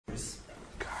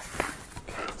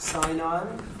sign on.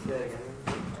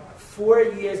 4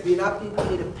 years, but you're not being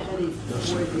paid a penny for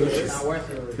 4 years. It's not worth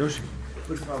it.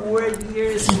 But 4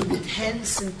 years with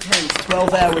tenths and tenths,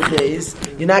 12-hour days,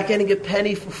 you're not getting a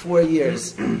penny for 4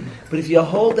 years. But if you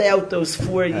hold out those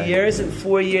 4 years, in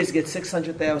 4 years you get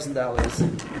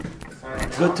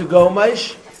 $600,000. Good to go,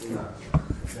 Maish?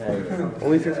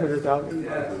 Only 600,000?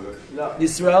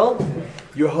 Yisrael,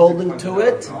 you're holding to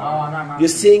it. You're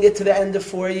seeing it to the end of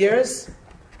 4 years.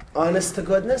 Honest to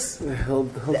goodness. He'll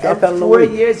The drop end that in a 4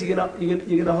 week. years, you're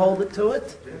gonna hold it to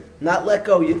it. Not let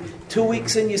go. 2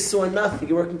 weeks in, you saw nothing.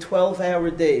 You're working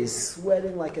 12-hour days,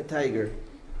 sweating like a tiger.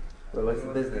 What's the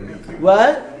business?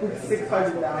 What?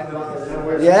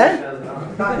 $600,000. Yeah?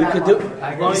 You could do.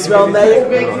 Israel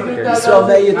Meir,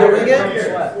 you're doing it.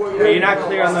 Are you not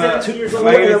clear on the?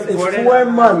 In 4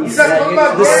 months.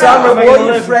 The summer, all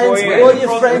your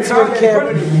friends are in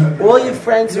camp. All your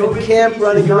friends are in camp,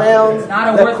 running around.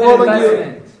 They're calling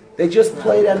you. They just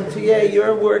played MTA.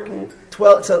 You're working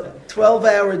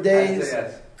 12-hour days, How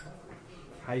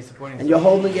are you supporting? and you're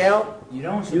holding out. You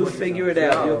don't. You figure it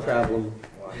out. Your problem.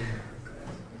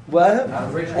 What?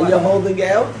 And you're holding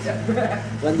out?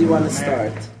 When do you want to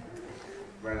start?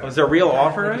 Was there a real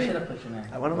offer? You Right? should have put your name.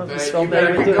 I want to know if You Israel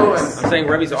better Meir get do going. this. I'm saying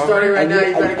Rebbe's Starting offer. right now,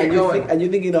 you better get going. And you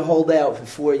think you're gonna hold out for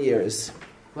 4 years?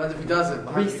 What if he doesn't?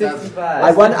 365.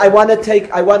 I want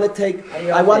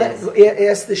to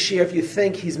ask the share if you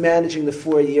think he's managing the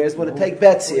 4 years. I want to take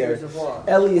bets here.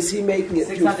 Eli, is he making it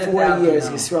through 4 years?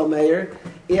 Yisrael Meir.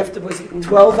 Afterwards,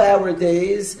 12-hour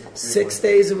days, 6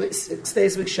 days a week,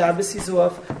 Shabbos he's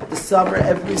off. The summer,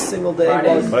 every single day.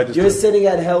 While you're sitting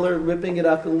at Heller ripping it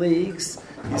up in leagues.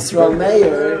 Yisrael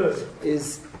Meir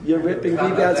you're ripping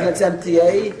rebounds against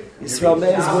MTA. Yisrael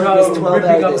Meir's work is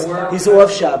 12-hour days. He's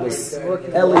off Shabbos.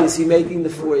 Eli, is he making the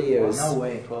 4 years? No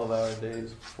way. 12-hour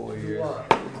days, 4 years.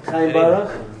 Chaim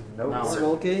Baruch? No.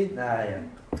 Smolky? Nah, yeah.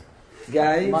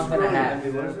 Guy? Month and a half.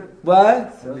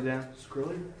 What? Be down.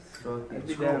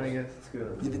 Be down, I guess.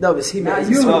 No, is he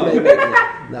making you. Yisrael Meir making it?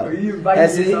 No.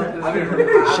 Has he?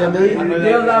 Shemi?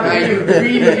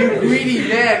 You greedy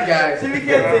man, guys.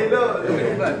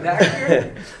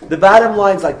 The bottom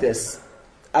line's like this.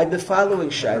 I've been following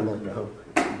Shiloh.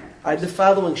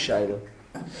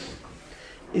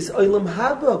 Is Olam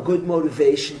Haba a good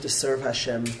motivation to serve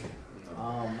Hashem?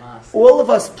 All of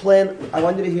us plan, I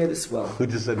want you to hear this well. Who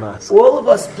just said Mas? All of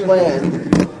us,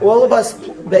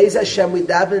 Be'ez Hashem, we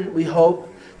daven, we hope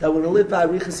that we're going to live by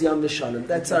Arichas Yom V'Shanim.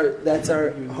 That's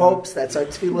our hopes, that's our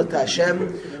tefillah to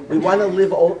Hashem. We want to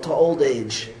live to old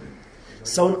age.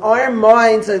 So in our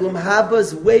minds, Olam Haba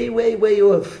is way, way, way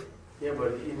off. Yeah,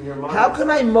 but in your mind. How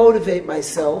can I motivate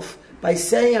myself by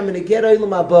saying I'm going to get Olam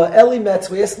Haba? Eli Metz,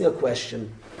 we asked me a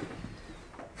question.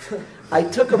 I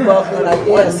took a book and I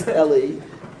asked Eli,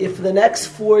 if for the next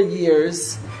 4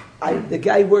 years, the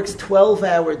guy works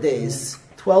 12-hour days,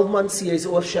 12 months a year, he's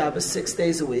off Shabbos, 6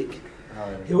 days a week.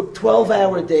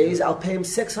 12-hour days, I'll pay him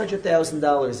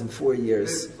 $600,000 in 4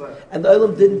 years. And the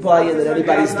Olam didn't buy in that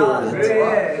anybody's doing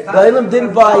it. The Olam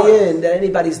didn't buy in that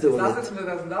anybody's doing It's it. not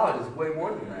 $600,000. It's way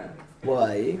more than that.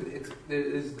 Why? It's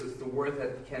the worth that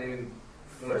you can't even.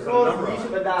 We'll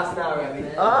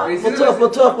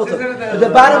talk. But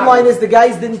the bottom line is the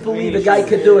guys didn't believe a guy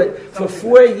could do it. For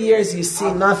 4 years you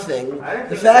see nothing.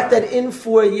 The fact that in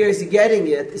 4 years you're getting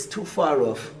it is too far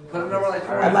off.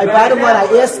 And my bottom line, I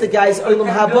asked the guys, Olam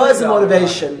Haba is a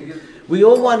motivation. We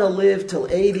all want to live till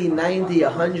 80, 90,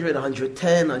 100,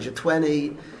 110,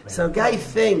 120. So a guy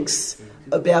thinks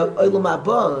about Olam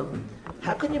Haba.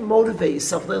 How can you motivate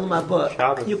yourself with Olam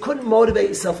Haba? You couldn't motivate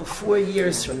yourself for 4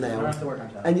 years from now.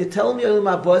 And you're telling me Olam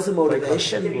Haba is a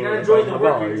motivation? You're not enjoying the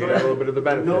work. You get a little bit of the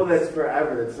benefit. No, that's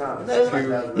forever. It's not.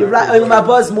 You're right. Olam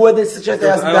Haba is more than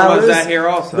 $600,000. that here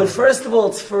also. But first of all,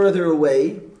 it's further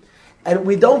away. And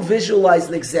we don't visualize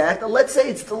an exact. Let's say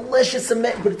it's delicious,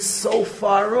 but it's so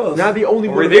far off. Not the only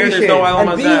Over there, motivation. there's no And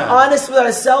Olam being Haba. honest with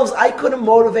ourselves, I couldn't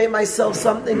motivate myself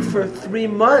something for 3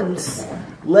 months,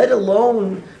 let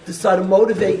alone to start to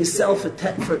motivate yourself for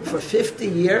 50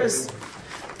 years.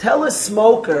 Tell a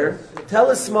smoker,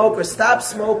 stop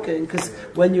smoking, because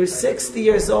when you're 60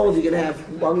 years old, you're going to have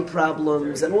lung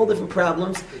problems and all different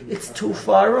problems. It's too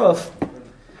far off.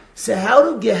 So how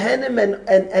do Gehenim and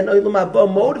Olam Haba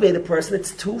motivate a person?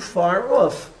 It's too far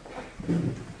off.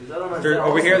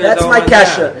 Over here, That's my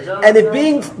kasha. And if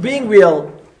being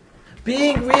real,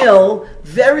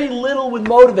 very little would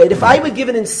motivate. If I would give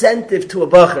an incentive to a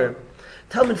bacher,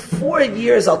 tell him in 4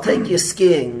 years I'll take you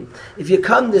skiing. If you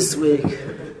come this week,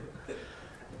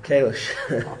 Kalish,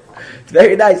 it's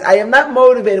very nice. I am not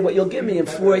motivated what you'll give me in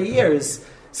 4 years.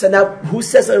 So now, who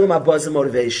says Olam Haba is a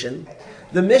motivation?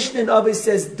 The Mishnah in Ovi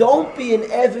says, don't be an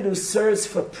Eved who serves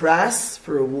for pras,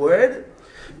 for reward.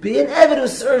 Be an Eved who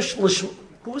serves,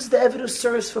 who's the Eved who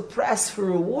serves for pras, for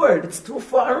reward? It's too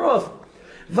far off.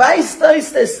 There's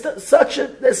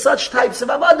such types of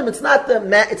avadim. It's not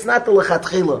the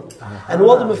lechatchila, and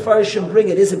all the mefarshim bring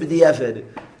it is a b'diavad.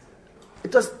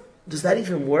 It does that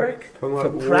even work for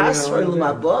pras or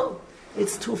Olam Haba?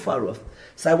 It's too far off.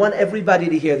 So I want everybody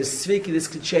to hear this. Sviki, this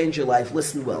could change your life.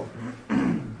 Listen well.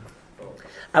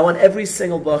 I want every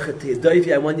single bacher to hear.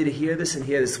 Doivi, I want you to hear this and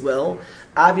hear this well.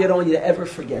 Avi, I don't want you to ever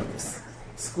forget this.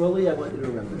 Squirrely, I want you to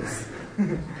remember this.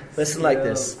 Listen like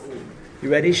this. You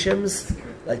ready, Shims?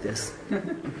 Like this.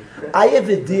 I have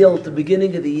a deal at the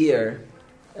beginning of the year,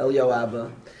 Elio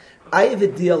Abba. I have a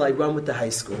deal I run with the high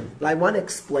school. And I want to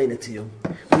explain it to you.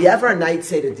 We have our night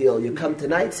Seder deal. You come to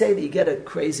night Seder, you get a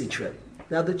crazy trip.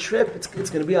 Now the trip, it's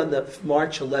going to be on the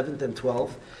March 11th and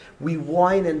 12th. We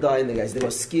wine and dine the guys. They go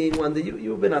skiing one day.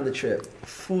 You've been on the trip.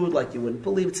 Food like you wouldn't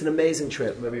believe. It's an amazing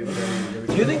trip.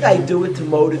 Do you think I do it to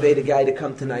motivate a guy to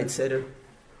come to night Seder?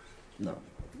 No.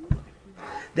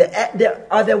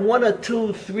 Are there 1 or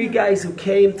 2, 3 guys who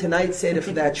came to night Seder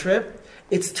for that trip?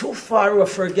 It's too far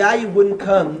off. For a guy who wouldn't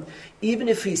come, even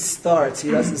if he starts,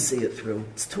 he doesn't see it through.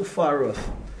 It's too far off.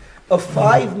 A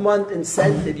 5-month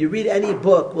incentive, you read any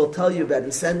book, will tell you about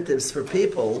incentives for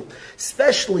people,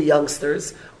 especially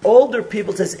youngsters. Older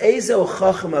people, says, Ezo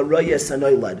chacham arayas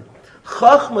anoilad.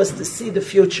 Chachma is to see the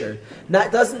future. Now,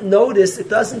 it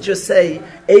doesn't just say,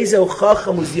 Ezo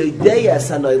chacham who's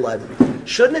yoideyas anoilad.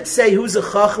 Shouldn't it say, who's a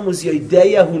chacham who's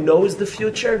yoideya, who knows the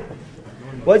future?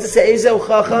 What does it say, Ezo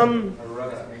chacham?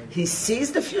 He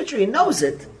sees the future, he knows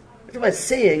it. What about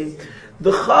seeing?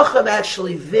 The chacham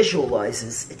actually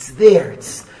visualizes. It's there.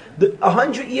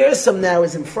 100 years from now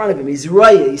is in front of him. He's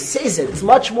right. He sees it. It's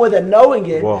much more than knowing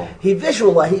it. Whoa. He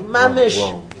visualizes. He mamish.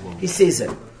 He sees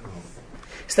it.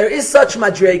 So there is such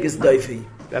madregas doifi.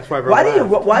 That's why.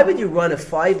 Why would you run a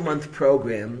 5-month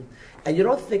program and you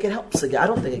don't think it helps a guy? I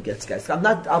don't think it gets guys.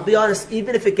 I'll be honest.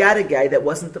 Even if it got a guy, that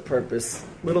wasn't the purpose.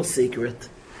 Little secret.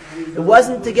 It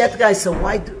wasn't to get the guy. So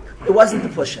why? It wasn't to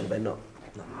push anybody. No.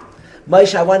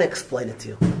 Moshe, I want to explain it to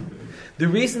you. The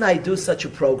reason I do such a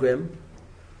program,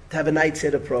 to have a night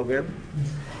Seder program,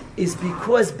 is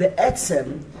because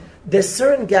be'etzem, there's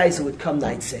certain guys who would come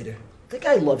night Seder. The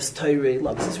guy loves Torah,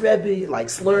 loves his Rabbi, he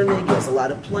likes learning, he has a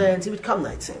lot of plans, he would come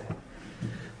night Seder.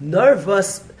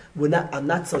 Nervous, I'm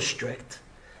not so strict.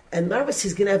 And nervous,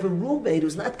 he's going to have a roommate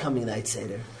who's not coming night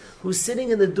Seder, who's sitting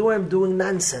in the dorm doing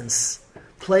nonsense,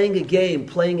 playing a game,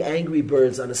 playing Angry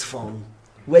Birds on his phone,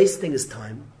 wasting his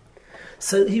time.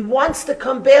 So he wants to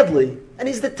come badly, and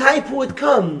he's the type who would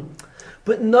come.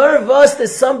 But nervous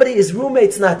that his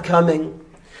roommate's not coming.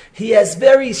 He has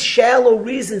very shallow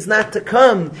reasons not to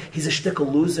come. He's a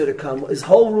shtickle loser to come. His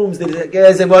whole room's the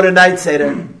guys they want a night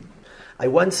Seder. I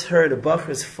once heard a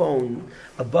bacher's phone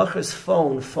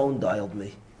dialed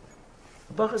me.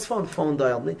 A bacher's phone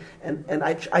dialed me. And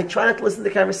I try not to listen to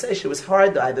the conversation. It was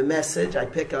hard. I have a message. I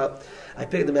pick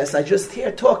the message. I just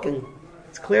hear talking.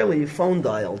 It's clearly phone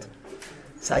dialed.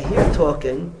 So I hear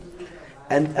talking,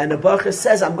 and the bacher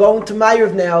says, "I'm going to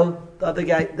Ma'ariv now."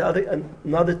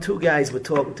 Another 2 guys were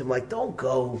talking to him like, "Don't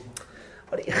go,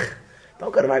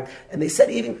 don't go to Ma'ariv." And they said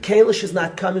even Kalish is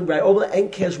not coming. Right? Over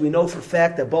and Kalish, we know for a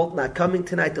fact they're both not coming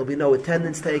tonight. There'll be no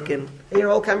attendance taken. I hear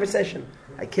a whole conversation.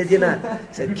 I kid you not.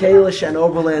 Said Kalish and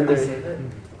Oberlander.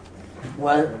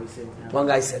 What? One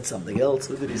guy said something else.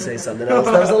 Who did he say something else?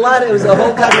 There was a lot. It was a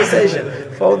whole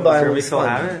conversation. Phone dial. Sure we still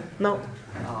have it? No.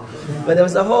 But there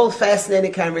was a whole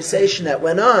fascinating conversation that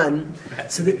went on.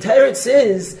 So the teretz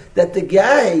is that the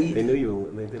guy... They knew you.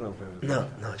 They did on purpose. No,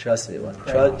 trust me, it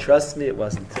wasn't. Trust me, it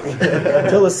wasn't.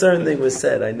 Until a certain thing was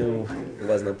said, I knew it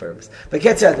wasn't on purpose. But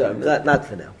Kitzur Advarim, not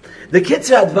for now. The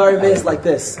Kitzur Advarim is like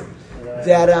this.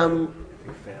 That,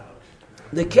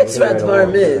 the Kitzur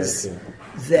Advarim is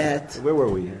that... Where were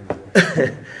we?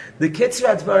 The Kitzur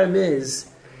Advarim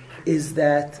is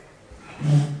that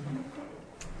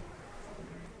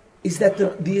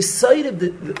the aside of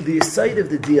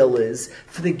the deal is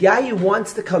for the guy who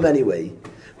wants to come anyway,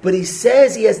 but he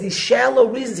says he has these shallow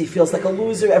reasons. He feels like a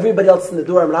loser. Everybody else in the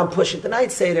dorm, and I'm pushing the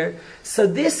night Seder. So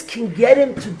this can get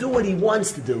him to do what he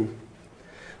wants to do.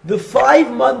 The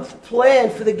 5-month plan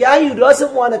for the guy who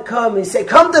doesn't want to come, he say,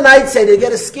 "Come to night Seder,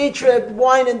 get a ski trip,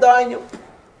 wine and dine."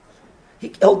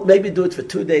 He'll maybe do it for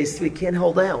 2 days, 3. He can't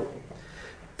hold out.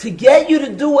 To get you to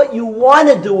do what you want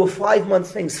to do, a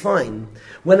 5-month thing's fine.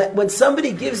 When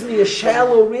somebody gives me a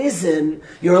shallow reason,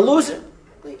 you're a loser.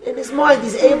 In his mind,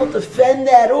 he's able to fend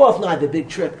that off. No, I have a big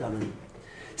trip coming.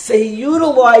 So he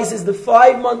utilizes the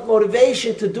 5-month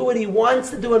motivation to do what he wants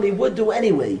to do and he would do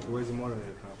anyway. Where's the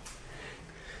motivator from?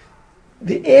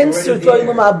 The answer to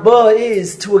Olam Haba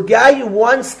is to a guy who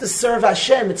wants to serve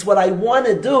Hashem. It's what I want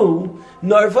to do.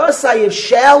 Narvasai, if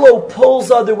shallow pulls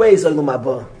other ways, Olam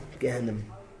Haba. Gehenim.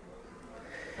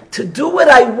 To do what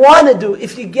I want to do.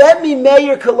 If you get me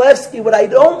Meir Kalevsky, what I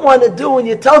don't want to do, and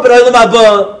you tell me, but Olam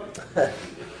Haba,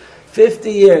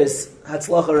 50 years.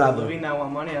 Hatzlacha Rabbi. Doing that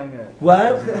want money, I'm good.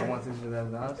 What? He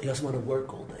He doesn't want to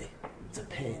work all day. It's a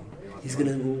pain. He's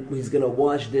gonna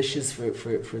wash dishes for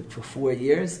 4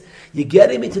 years. You're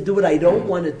getting me to do what I don't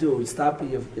want to do. Stop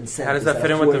with your incentives. How does that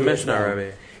fit in with the Mishnah,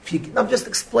 Rabbi? I'm just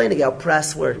explaining how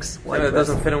press works. Why That press?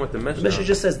 doesn't fit in with the Mishnah. The Mishnah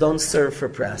just says don't serve for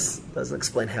press. Doesn't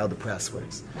explain how the press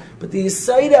works. But the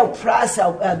side how press,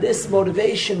 how this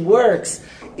motivation works,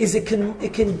 is it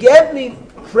can get me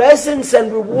presents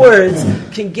and rewards,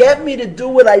 can get me to do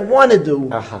what I want to do.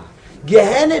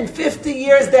 Gehenna 50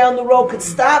 years down the road could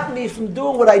stop me from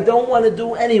doing what I don't want to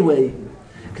do anyway.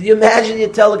 Can you imagine you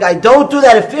tell a guy, don't do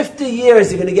that, in 50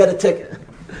 years you're going to get a ticket.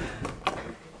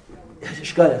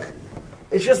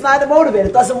 It's just not a motivator.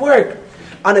 It doesn't work.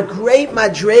 On a great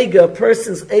madrega, a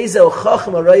person's ezel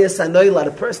chacham arayas hanoilad,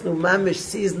 a person who mamish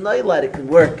sees noilad, it can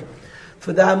work.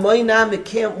 For the hamoinam, it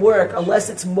can't work unless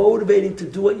it's motivating to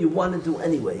do what you want to do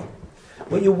anyway.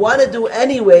 What you want to do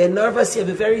anyway, and nervous, you have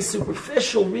a very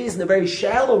superficial reason, a very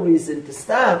shallow reason to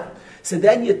stop. So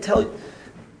then you tell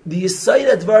the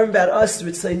Yisayid Advarim about us,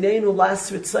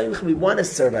 we want to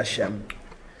serve Hashem.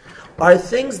 Our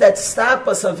things that stop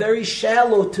us are very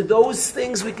shallow. To those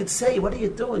things we could say, what are you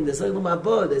doing? There's Olam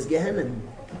Haba, there's Gehenna.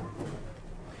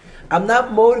 I'm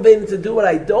not motivated to do what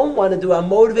I don't want to do. I'm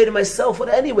motivating myself what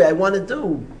anyway I want to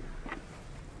do.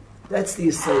 That's the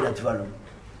Yisayid Advarim.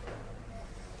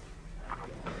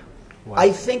 Wow.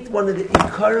 I think one of the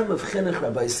ikarim of chinuch,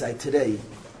 Rabbi say today,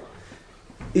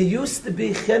 it used to be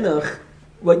chinuch.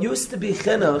 What used to be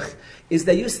chinuch is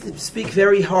they used to speak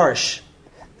very harsh.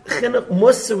 Chinuch,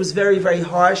 Mussar was very, very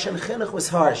harsh, and chinuch was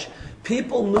harsh.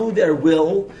 People knew their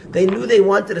will. They knew they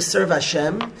wanted to serve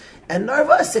Hashem, and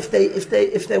nervous if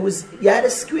there was, you had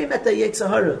to scream at the Yetzer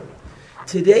Hara.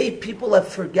 Today, people have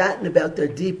forgotten about their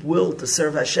deep will to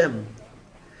serve Hashem.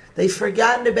 They've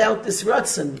forgotten about this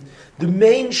Ratzon. The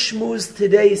main shmooze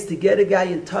today is to get a guy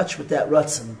in touch with that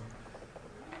Ratzon.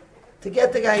 To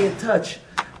get the guy in touch.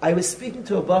 I was speaking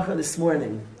to a bacher this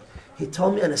morning. He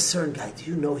told me on a certain guy, do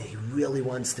you know he really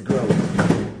wants to grow?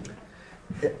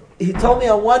 He told me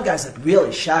on one guy, I was like,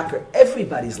 really, shocker.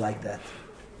 Everybody's like that.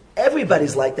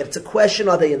 Everybody's like that. It's a question,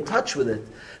 are they in touch with it?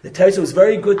 The Torah was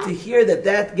very good to hear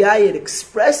that guy had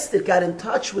expressed it, got in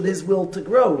touch with his will to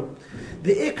grow.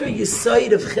 The Iker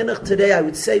Yisayid of Chinuch today, I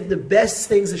would say the best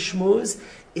things of Shmuz,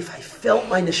 if I felt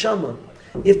my neshama.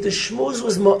 If the Shmuz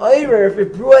was ma'ayrer, if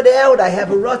it brought out, I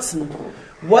have a Ratzon.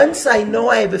 Once I know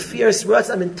I have a fierce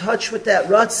Ratzon, I'm in touch with that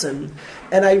Ratzon,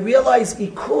 and I realize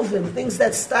ikuvim, things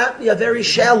that stop me are very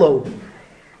shallow.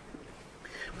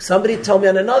 Somebody told me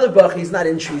on another book he's not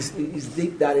interested. He's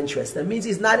deep not interested. That means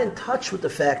he's not in touch with the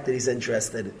fact that he's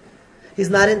interested.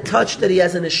 He's not in touch that he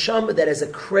has a neshama that has a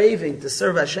craving to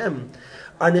serve Hashem.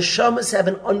 Our neshamas have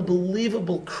an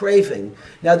unbelievable craving.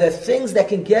 Now there are things that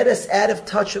can get us out of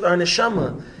touch with our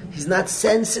neshama. He's not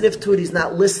sensitive to it. He's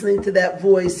not listening to that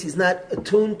voice. He's not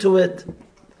attuned to it.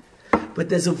 But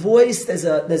there's a voice. There's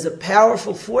a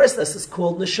powerful force that's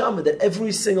called neshama that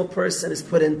every single person is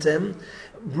put into him.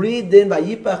 Breathed in by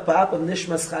Yipach Ba'ap of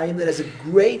Nishmas Chaim, that has a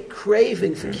great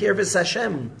craving for Kirvus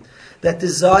Hashem, that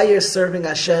desires serving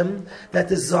Hashem, that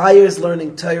desires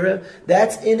learning Torah.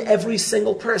 That's in every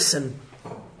single person.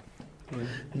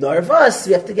 Narvas,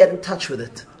 we have to get in touch with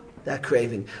it, that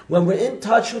craving. When we're in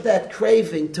touch with that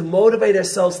craving, to motivate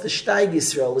ourselves to Shteig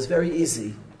Yisrael is very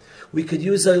easy. We could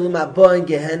use Olam Haba and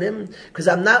Gehenim, because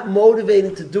I'm not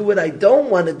motivating to do what I don't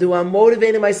want to do. I'm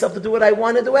motivating myself to do what I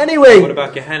want to do anyway. What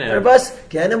about Gehenim?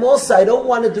 Gehenim also, I don't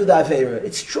want to do the Aveira.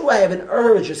 It's true, I have an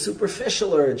urge, a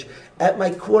superficial urge. At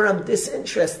my core, I'm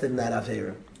disinterested in that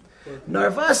Aveira.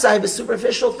 Narvas, I have a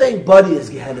superficial thing. Body is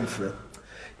Gehenim for it.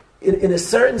 In a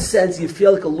certain sense, you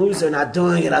feel like a loser not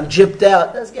doing it. I'm gypped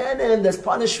out. There's Gehenim, there's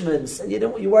punishments, and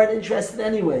you weren't interested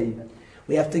anyway.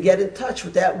 We have to get in touch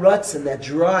with that ruts and that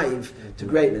drive to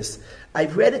greatness.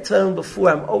 I've read it to them before.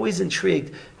 I'm always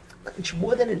intrigued.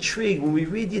 More than intrigued, when we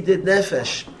read Yedid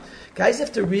Nefesh, guys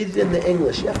have to read it in the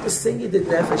English. You have to sing Yedid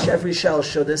Nefesh every Shal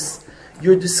Shudas.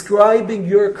 You're describing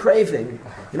your craving.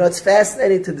 You know, it's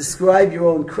fascinating to describe your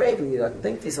own craving. You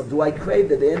think to yourself, do I crave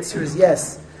that? The answer is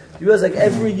yes. You realize like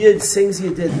every Yid sings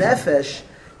Yedid Nefesh,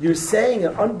 you're saying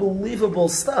unbelievable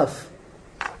stuff.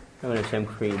 When Hashem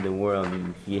created the world,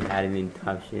 He had an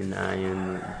intention,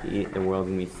 the world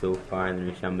gonna be so far, and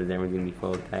the Neshama is ever gonna be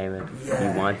full of Taiva.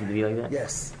 He wanted to be like that.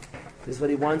 Yes, this is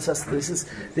what He wants us.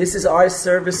 This is our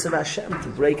service of Hashem to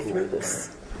break through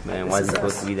this. Man, why is it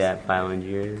supposed to be that 500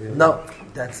 years ago? No,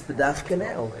 that's B'dafka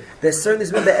now. There's certainly,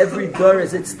 remember, every door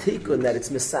is its tikkun, that it's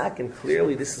misak, and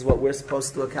clearly this is what we're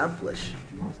supposed to accomplish.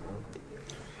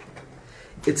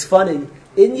 It's funny,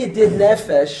 in Yedid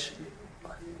Nefesh,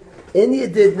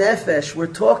 we're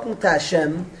talking to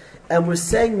Hashem, and we're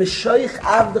saying, Mishoich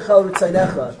avdecha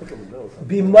v'tzaynecha,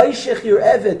 b'moishech your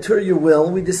eved, to your will.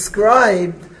 We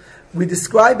describe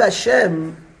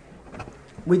Hashem,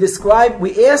 we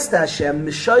asked Hashem,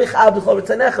 Mishoich avdecha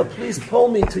v'tzaynecha, please pull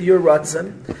me to your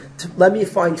ratzon, let me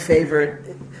find favor.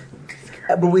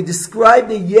 But we describe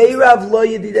the Yerav lo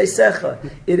yedideisecha.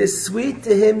 It is sweet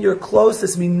to him, your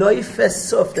closest, minoifes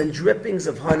soft, and drippings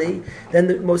of honey, then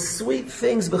the most sweet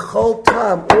things, b'chol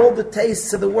tam, all the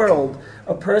tastes of the world.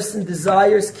 A person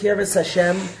desires kiras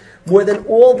Hashem more than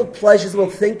all the pleasures will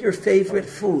think your favorite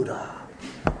food. A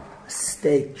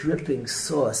steak, dripping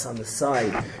sauce on the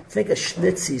side. Think a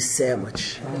schnitzi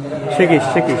sandwich. Chicky.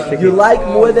 You like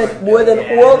more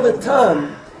than all the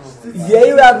time.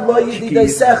 Yerav lo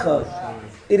yedideisecha.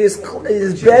 It is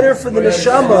better for the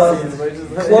neshama,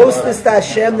 closeness to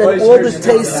Hashem, than all the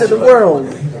tastes of the world.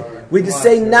 We just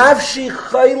say, Nafshi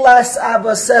choylas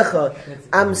avasecha.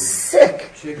 I'm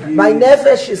sick. My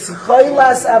nefesh is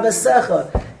choylas avasecha.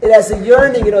 It has a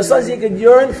yearning. Sometimes you can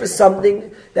yearn for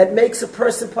something that makes a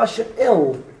person pasha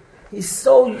ill. He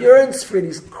so yearns for it.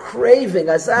 He's craving.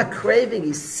 Azak craving.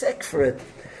 He's sick for it.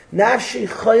 Nafshi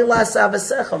choylas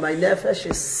avasecha. My nefesh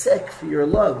is sick for your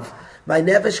love. My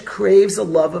nefesh craves the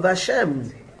love of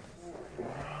Hashem.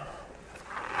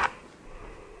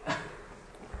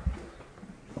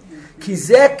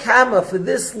 Kizeh kama, for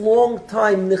this long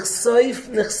time, nichsoif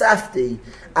nichsafti,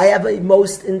 I have a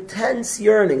most intense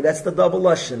yearning. That's the double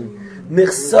lashon.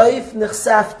 Nichsoif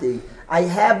nichsafti, I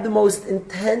have the most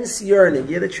intense yearning. You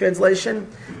hear the translation?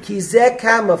 Kizeh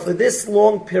kama, for this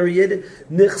long period,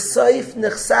 nichsoif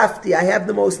nichsafti, I have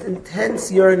the most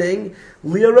intense yearning.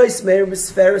 Lirois meir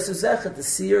misferes uzecha, to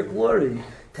see your glory,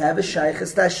 to have a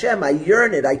shaychus to Hashem. I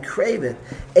yearn it, I crave it.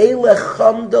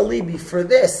 Eilecham dalibi, for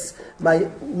this, my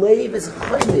lave is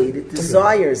chaymed, it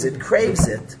desires, it craves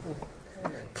it.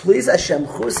 Please Hashem,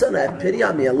 chusan, have pity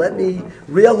on me, and let me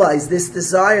realize this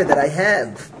desire that I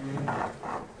have.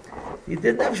 You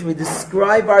didn't actually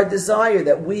describe our desire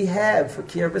that we have for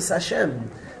Kirvas Hashem,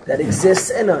 that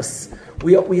exists in us.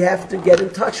 We have to get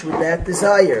in touch with that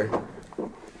desire.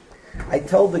 I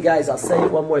told the guys, I'll say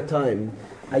it one more time,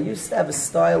 I used to have a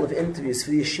style of interviews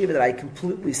for the yeshiva that I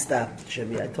completely stopped,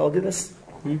 Jimmy. I told you this?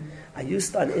 I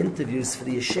used to, on interviews for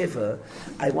the yeshiva,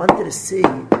 I wanted to see,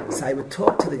 so I would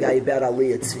talk to the guy about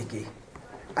Aliyah Tzviki.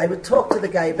 I would talk to the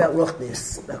guy about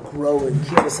Ruchnis, about growing,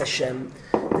 Kiras Hashem.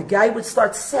 The guy would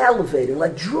start salivating,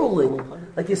 like drooling,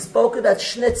 like he spoke about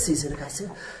schnitzis, and the guy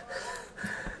said,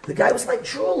 the guy was like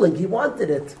drooling, he wanted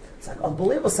it. It's like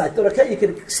unbelievable. So I thought, okay, you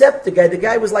could accept the guy. The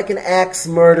guy was like an axe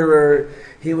murderer.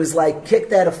 He was like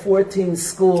kicked out of 14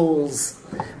 schools.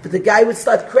 But the guy would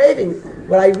start craving.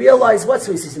 What I realized,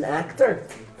 so he's an actor?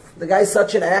 The guy's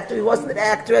such an actor. He wasn't an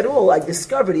actor at all. I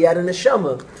discovered he had a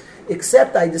neshama.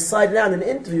 Except I decided out in an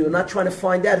interview, I'm not trying to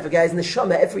find out if a guy's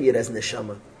neshama. Every year has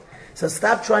neshama. So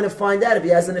stop trying to find out if he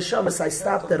has a neshama. So I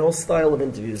stopped that whole style of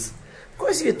interviews. Of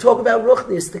course, you talk about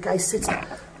Ruchnis. The guy sits,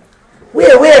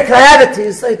 where can I have it to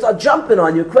you? So he starts jumping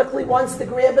on you, quickly wants to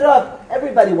grab it up.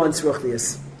 Everybody wants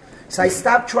Ruchnis. So I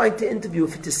stopped trying to interview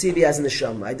to see if he has a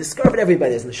neshama. I discovered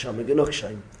everybody has neshama.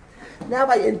 Now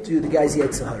I interview the guys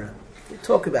Yetzirah. We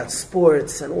talk about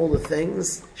sports and all the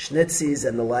things, schnitzis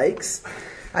and the likes.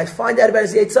 I find out about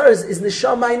his Yetzirah. His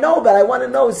neshama I know, but I want to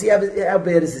know how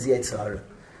bad is his Yetzirah.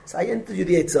 So I interviewed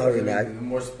the Yetzirah now. The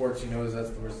more sports you know, that's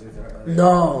the worse Yetzirah.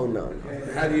 No.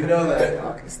 How do you know that?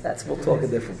 Okay, we'll talk a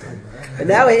different time. And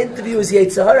now I interview his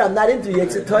Yetzirah. I'm not interviewing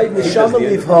Yetzirah. Neshama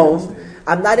leave home.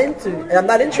 I'm not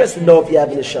interested to know if you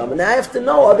have a neshama. Now I have to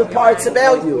know other parts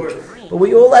about you. But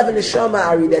we all have a neshama,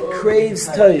 Ari, that craves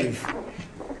toiv.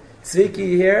 Tzviki,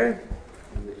 you here?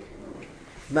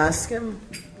 Maskim?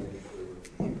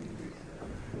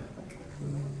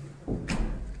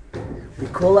 We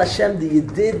call Hashem the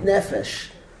Yedid Nefesh.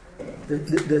 The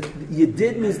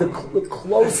Yedid means the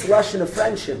close Russian of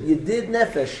friendship. Yedid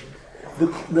Nefesh. The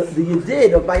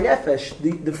Yedid of my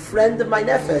Nefesh. The friend of my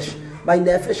Nefesh. My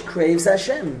Nefesh craves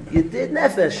Hashem. Yedid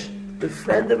Nefesh. The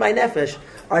friend of my Nefesh.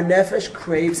 Our Nefesh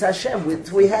craves Hashem,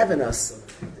 which we have in us.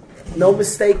 No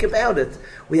mistake about it.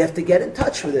 We have to get in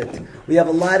touch with it. We have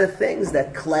a lot of things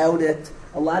that cloud it,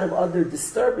 a lot of other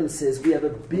disturbances. We have a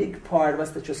big part of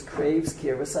us that just craves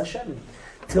Kiras Hashem.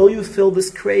 Till you fill this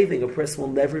craving, a person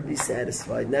will never be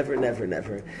satisfied. Never, never,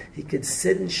 never. He could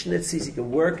sit in schnitzis, he can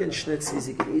work in schnitzis,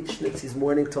 he can eat schnitzis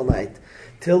morning till night.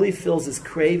 Till he fills his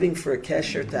craving for a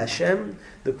kesher to Hashem,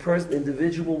 the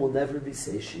individual will never be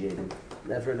satiated.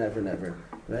 Never, never, never.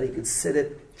 Right? He could sit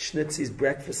at schnitzis,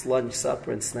 breakfast, lunch,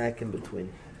 supper, and snack in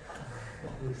between.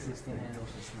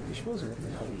 Should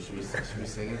we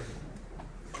sing it?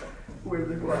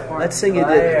 Let's sing you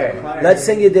did. Let's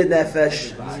sing you did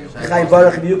Nefesh. Chaim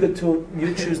Baruch,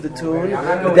 you choose the tune,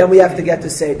 but then we have to get to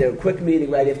say there. Quick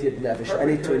meeting right after you did Nefesh.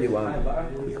 Any tune you want.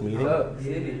 Quick meeting.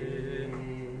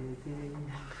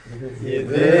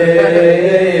 Yidin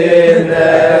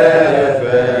Nefesh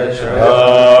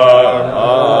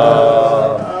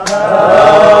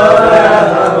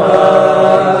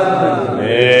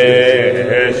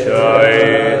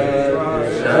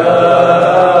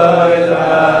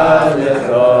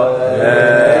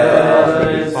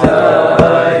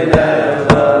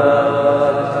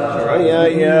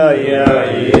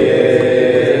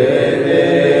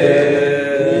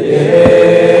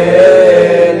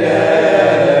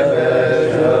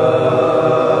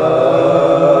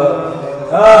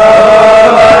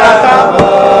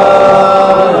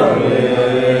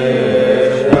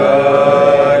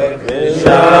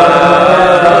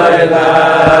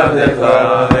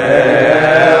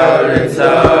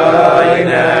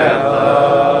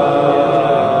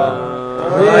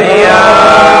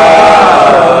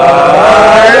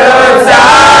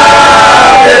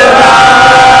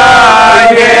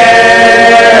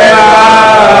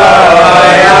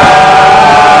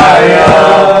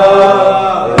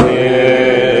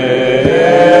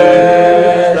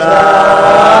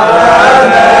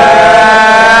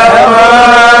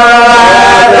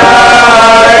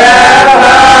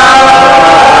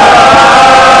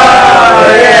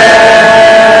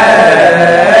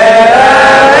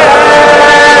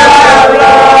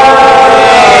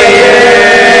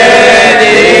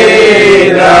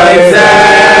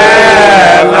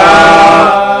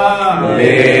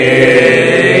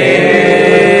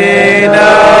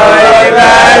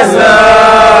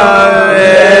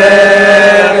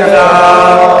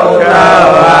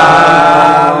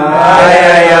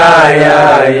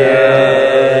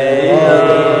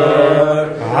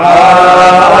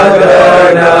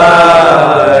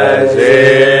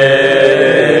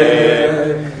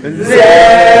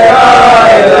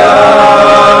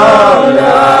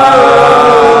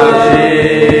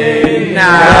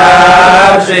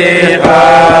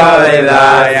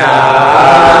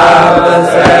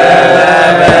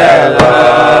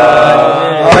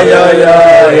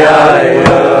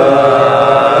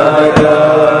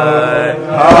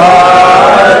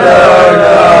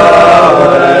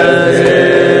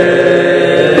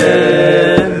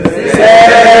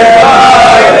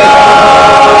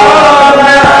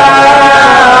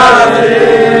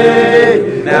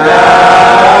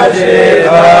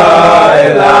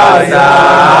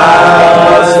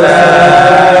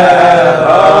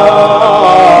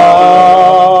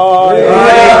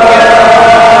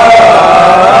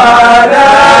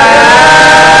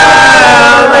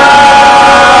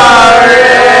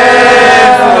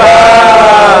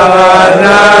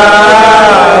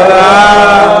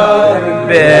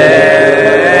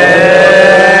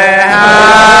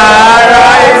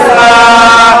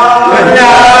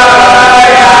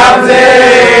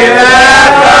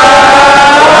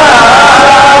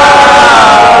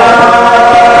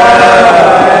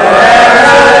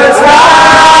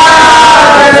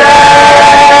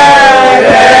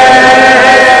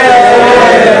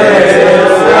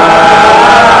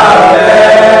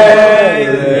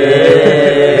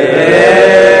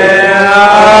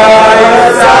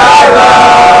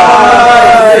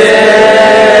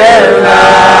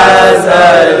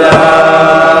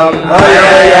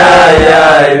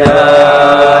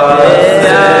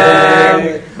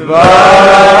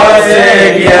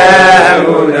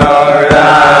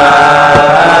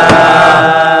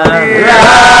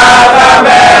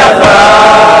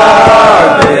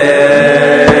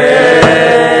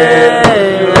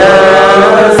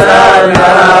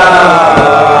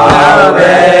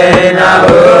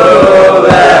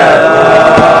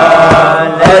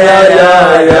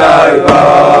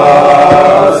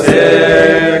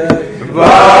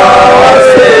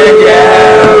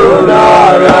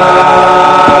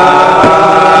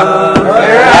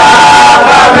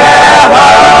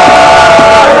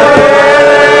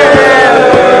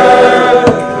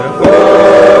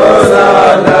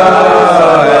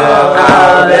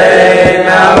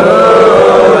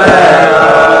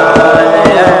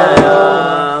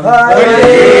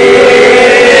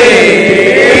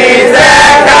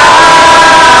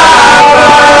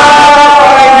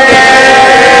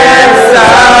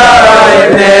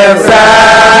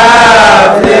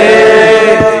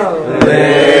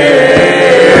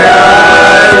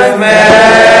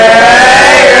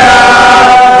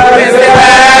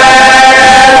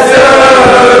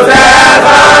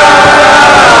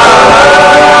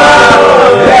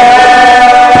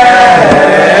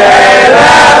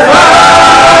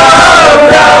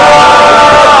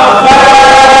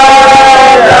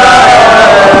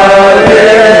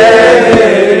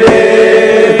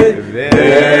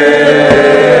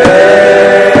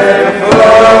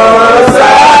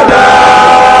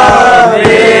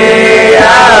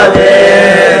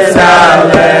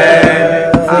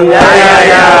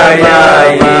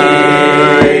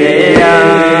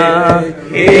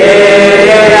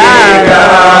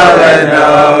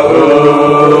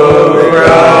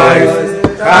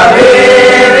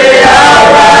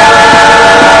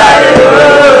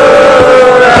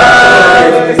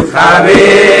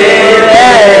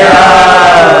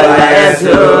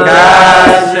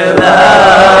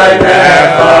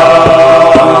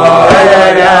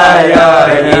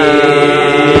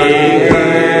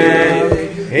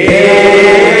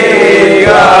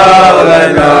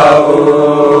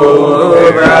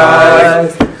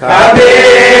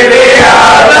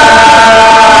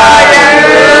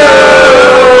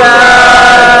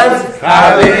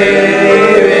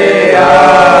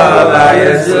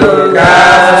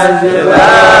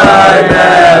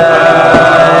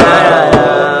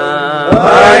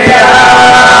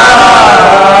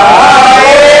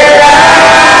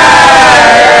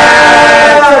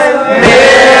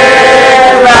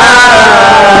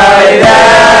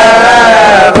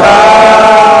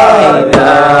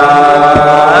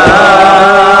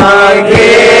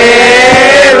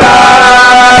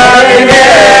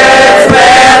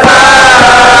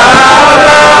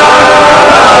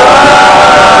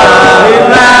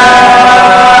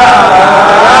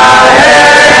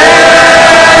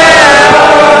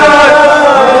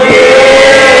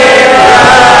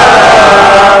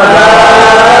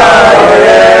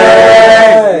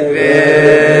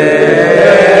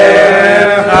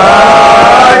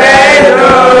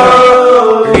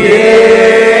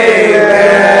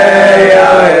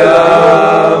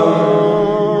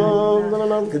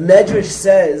The Medrash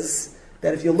says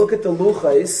that if you look at the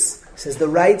luchos, it says the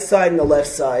right side and the left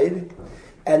side,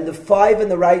 and the 5 on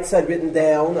the right side written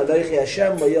down, Anochi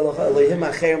Hashem, Lo Yelach Elohim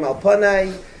Acherim Al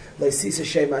Panai, Lo Yisis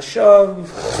Hashem Hashav,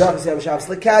 Zach Hashem Shavs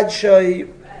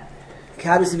Lekadshoi,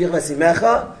 Kabis Vich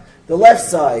Vasimecha. The left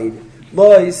side,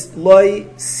 Lo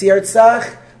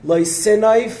Sirtzach, Lo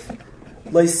Sinoif,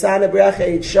 Lo Sana Bracha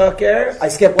Eid Shaker. I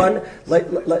skip one. Lo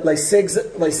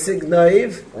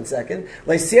Signoiv. 1 second.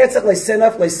 Lo Sirtzach, Lo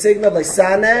Sinoif, Lo Signov, Lo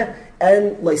Sana,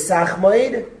 and Lo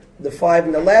Sachmoid. The 5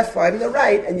 on the left, 5 on the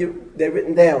right, and they're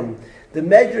written down. The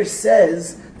Medrash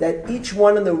says that each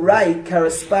one on the right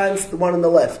corresponds to the one on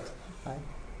the left.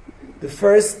 The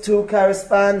first 2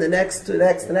 correspond, the next,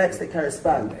 they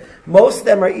correspond. Most of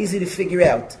them are easy to figure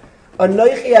out.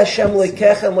 Anochi Hashem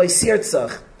loikecha lo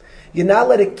sirtzach. You're not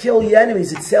allowed to kill your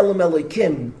enemies. It's Elam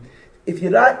Elokim. If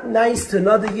you're not nice to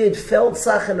another Yid,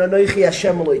 feltzach and Anochi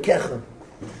Hashem loikecha.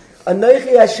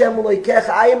 Anochi Hashem loikecha.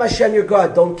 I am Hashem your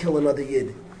God. Don't kill another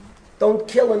Yid. Don't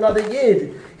kill another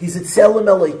Yid. He's a Tzelem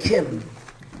Elokim.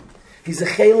 He's a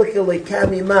Chelik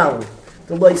Elokim Imal.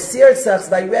 The Lo Sirtzach is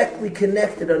directly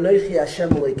connected to Anochi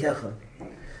Hashem Elokecha.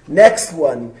 Next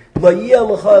one. Lo Yeh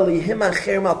L'cha Elihim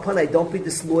Acherim Al Panai. Don't be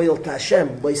disloyal to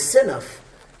Hashem. Lo Sinaf.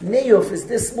 Niyuf is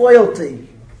disloyalty.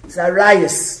 It's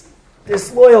Arayas.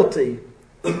 Disloyalty.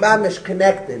 Mamish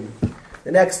connected.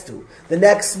 The next 2. The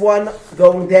next one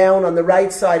going down on the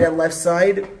right side and left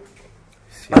side.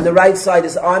 On the right side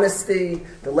is honesty.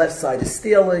 The left side is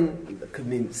stealing. It could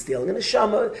mean stealing in a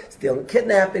shama, stealing,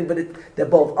 kidnapping, but they're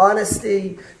both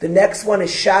honesty. The next one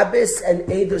is Shabbos and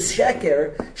Eidus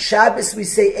Sheker. Shabbos, we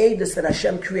say Eidus, that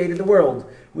Hashem created the world.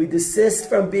 We desist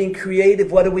from being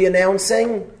creative. What are we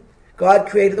announcing? God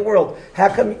created the world. How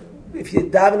come if you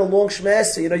daven a long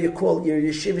shmesa, you call your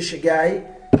yeshivish guy,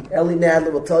 Eli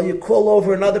Nadler will tell you, call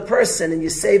over another person and you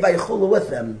say Vaychulu with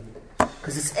them.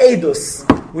 Because it's Eidus.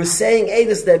 We're saying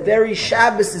Eidus, that very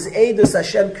Shabbos is Eidus,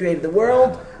 Hashem created the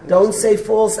world. Don't say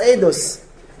false Eidus.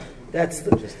 That's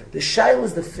the Shail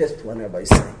is the 5th one, Rabbi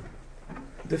saying.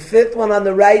 The 5th one on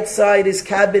the right side is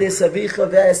Kabidis Avicha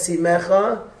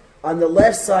Ve'esimecha. On the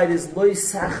left side is Loi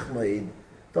Sachmoid.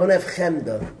 Don't have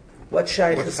Chemda. What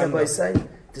Shaykh is Rabbi saying?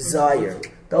 Desire.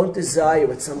 Don't desire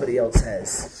what somebody else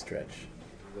has. Stretch.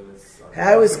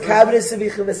 How is Kabidis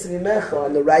Avicha Ve'esimecha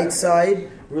on the right side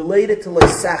related to Loi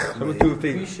Sachmoid? Some people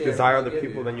think desire other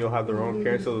people, then you'll have the wrong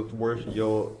parent, so it's worse.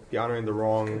 You'll be honoring the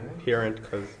wrong parent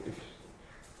because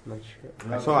I'm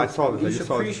not sure. I saw this. I just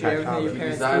saw this. If you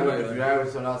desire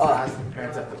with someone else, ask the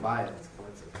parents have to buy it.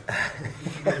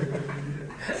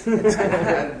 It's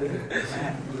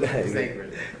sacred.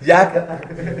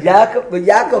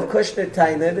 Yaakov Kushner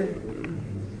Tained.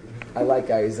 I like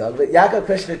Arizal, but Yaakov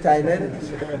Kushner Tained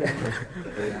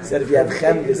said if you have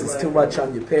chemdas, it's too much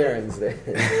on your parents. They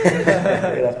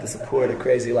have to support a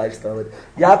crazy lifestyle.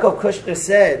 Yaakov Kushner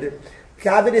said, the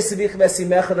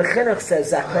Chinuch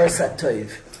says, Zakar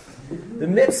Satoiv. The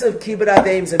mitzvah of Kibbut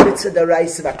Avim is a mitzvah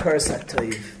daraisa of Akar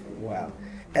Satoiv. Wow.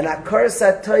 And Akar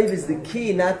Satoiv is the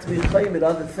key not to be chayim with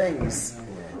other things.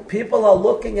 People are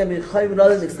looking at chayim with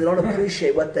other things, they don't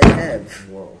appreciate what they have.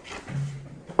 Whoa.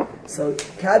 So,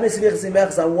 Kabis V'Chizimecha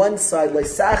is on one side, like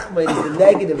Sachma is the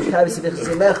negative of Kabis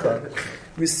V'Chizimecha.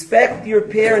 Respect your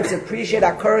parents, appreciate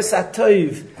Akar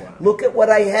Satoiv. Look at what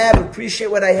I have,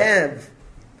 appreciate what I have.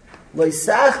 Like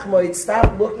Sachma,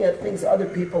 stop looking at things other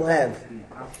people have.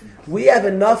 We have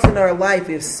enough in our life.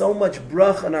 We have so much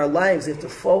bracha in our lives. We have to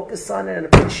focus on it and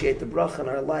appreciate the bracha in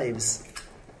our lives.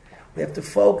 We have to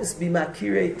focus, be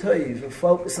makirei toiv, and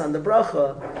focus on the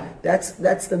bracha.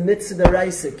 That's the mitzvah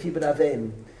deraisa, kibbut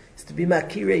avim. It's to be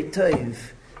makirei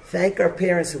toiv. Thank our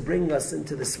parents for bringing us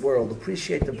into this world.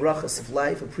 Appreciate the brachas of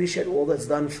life. Appreciate all that's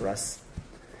done for us.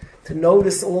 To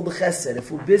notice all the chesed.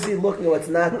 If we're busy looking at what's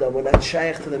not done, we're not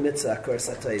shaykh to the mitzvah, of course,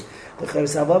 I tell you. The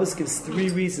Chavis HaVavos gives 3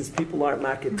 reasons people aren't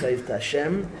makir toiv to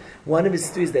Hashem. One of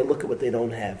his 3 is they look at what they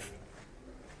don't have.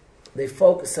 They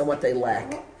focus on what they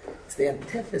lack. It's the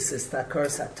antithesis to Akar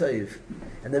Satoiv.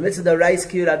 And the mitzvah, the Reis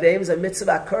Kiyur Aveim, is a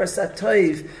mitzvah Akar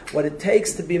Satoiv. What it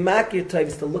takes to be makir toiv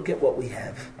is to look at what we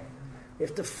have. You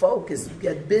have to focus,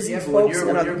 get busy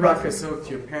focusing on other brachas. To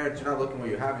your parents, you're not looking what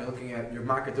you have, you're looking at your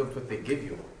makir toiv, what they give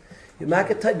you. You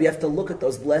have to look at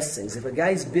those blessings. If a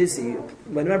guy's busy,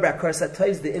 remember, Akar Satoiv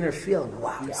is the inner feeling.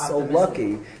 Wow, I'm so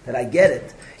lucky that I get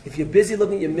it. If you're busy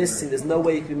looking at you're missing, there's no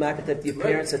way you can be makir to your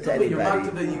parents or to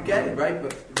anybody. You get it, right?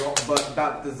 But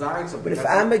about desiring something. But if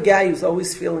I'm a guy who's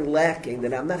always feeling lacking,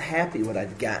 then I'm not happy what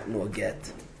I've gotten or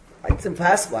get. It's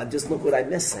impossible. I just look what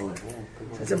I'm missing.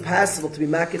 It's impossible to be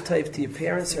makir to your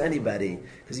parents or anybody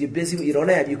because you're busy with what you don't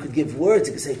have. You could give words.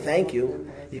 You could say thank you.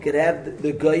 You could have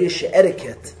the goyish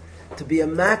etiquette. To be a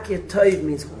makir toiv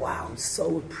means, wow, I'm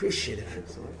so appreciative.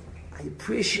 I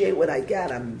appreciate what I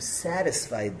got. I'm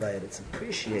satisfied by it. It's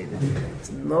appreciated.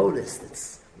 It's noticed.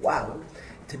 It's wow.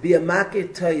 To be a makir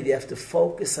toiv, you have to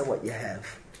focus on what you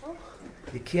have.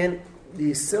 You can't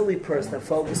be a silly person and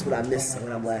focus what I'm missing,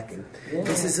 what I'm lacking.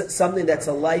 This is something that's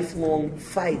a lifelong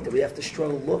fight that we have to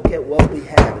struggle. Look at what we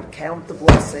have and count the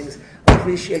blessings,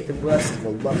 appreciate the blessings.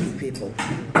 We're lucky people.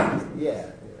 Yeah,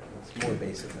 it's more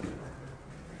basic than that.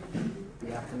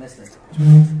 Be optimistic. We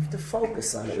have to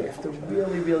focus on it. We have to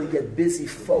really, really get busy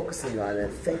focusing on it,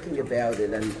 thinking about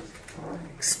it, and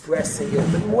expressing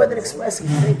it. But more than expressing,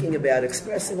 thinking about it.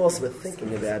 Expressing also, but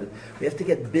thinking about it. We have to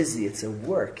get busy. It's a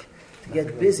work. To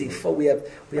get busy, we have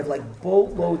like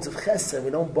boatloads of chesed. We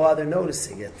don't bother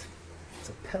noticing it. It's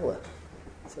a pella.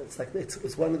 So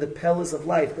it's one of the pillars of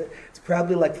life. It's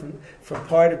probably like from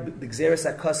part of the Gzeres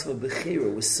HaKosov of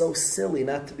Bechira. We're so silly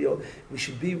not to be. We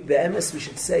should be be'emes. We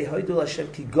should say, "Hoidul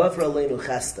Hashem ki gavra aleinu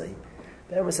chesed."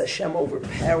 Be'emes Hashem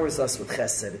overpowers us with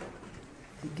chesed.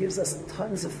 He gives us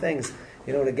tons of things.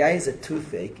 You know, the guy has a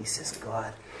toothache. He says,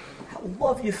 "God, I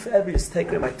love you forever. Just take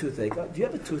away my toothache." Do you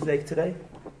have a toothache today?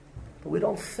 But we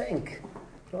don't think.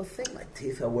 We don't think my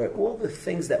teeth are work. All the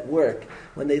things that work,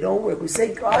 when they don't work, we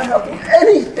say, God, help me,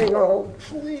 anything. Oh,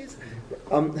 please.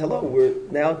 Hello, we're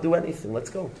now do anything.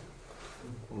 Let's go.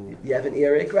 You have an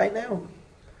earache right now?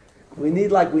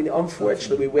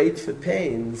 Unfortunately, we wait for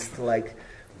pains to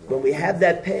when we have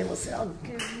that pain, we'll say, I'll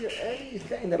give you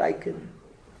anything that I can.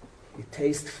 You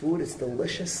taste food, it's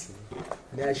delicious.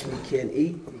 Imagine you can't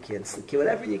eat, you can't sleep,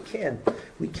 whatever you can.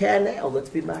 We can now. Let's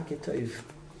be makir toiv.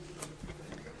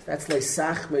 That's like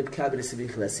Sachmed Kabbalah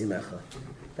Sivich Lesimecha.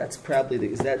 That's probably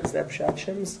is that Pshat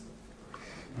Shem's?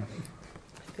 I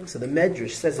think so. The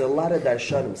Medrash says a lot of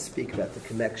Darshanim speak about the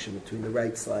connection between the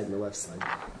right side and the left side.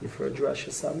 You've heard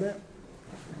drashas on that?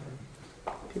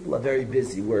 People are very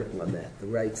busy working on that, the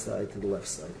right side to the left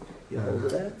side. You hold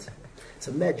of that? It's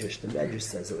a Medrash. The Medrash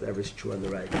says that whatever's true on the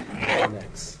right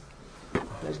connects.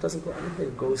 Medrash doesn't go. I don't think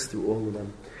it goes through all of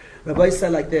them. Rabbi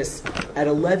said like this, at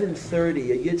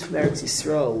 11:30, a Yid from Eretz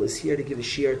Yisrael is here to give a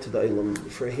shiur to the Olam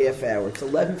for a half hour. It's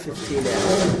 11:15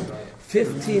 now.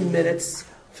 15 minutes.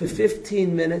 For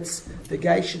 15 minutes, the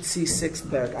guy should see 6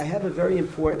 parak. I have a very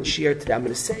important shiur today. I'm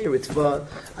going to say a ritzvah.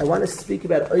 I want to speak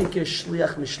about Oiker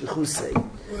Shliach Mishlichusei.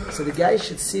 So the guy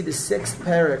should see the 6th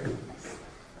parak.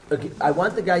 I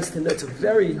want the guys to know, it's a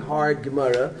very hard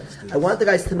Gemara. I want the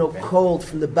guys to know cold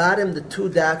from the bottom, the 2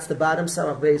 dots, the bottom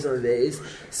Samach Beis on the Beis.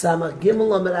 Samach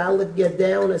Gimel Amar Aleph, get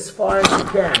down as far as you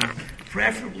can.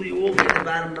 Preferably all the way to the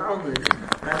bottom Almond.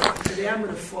 Today I'm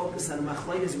going to focus on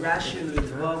Machlokes Rashi and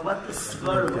Ritva, what the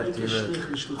Svar of Oiker Shlich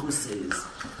Mishlichusei is.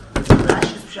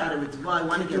 Rashi's Pshat and Ritva, I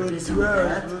want to get busy with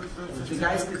that. If the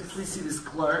guys could please see this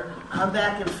clerk, come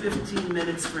back in 15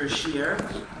 minutes for a shiur.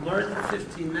 Learn for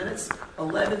 15 minutes.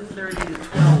 11:30 to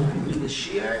 12 will be the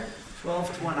shiur.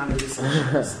 12 to 1 I'm going to say.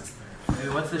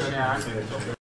 What's the shiur?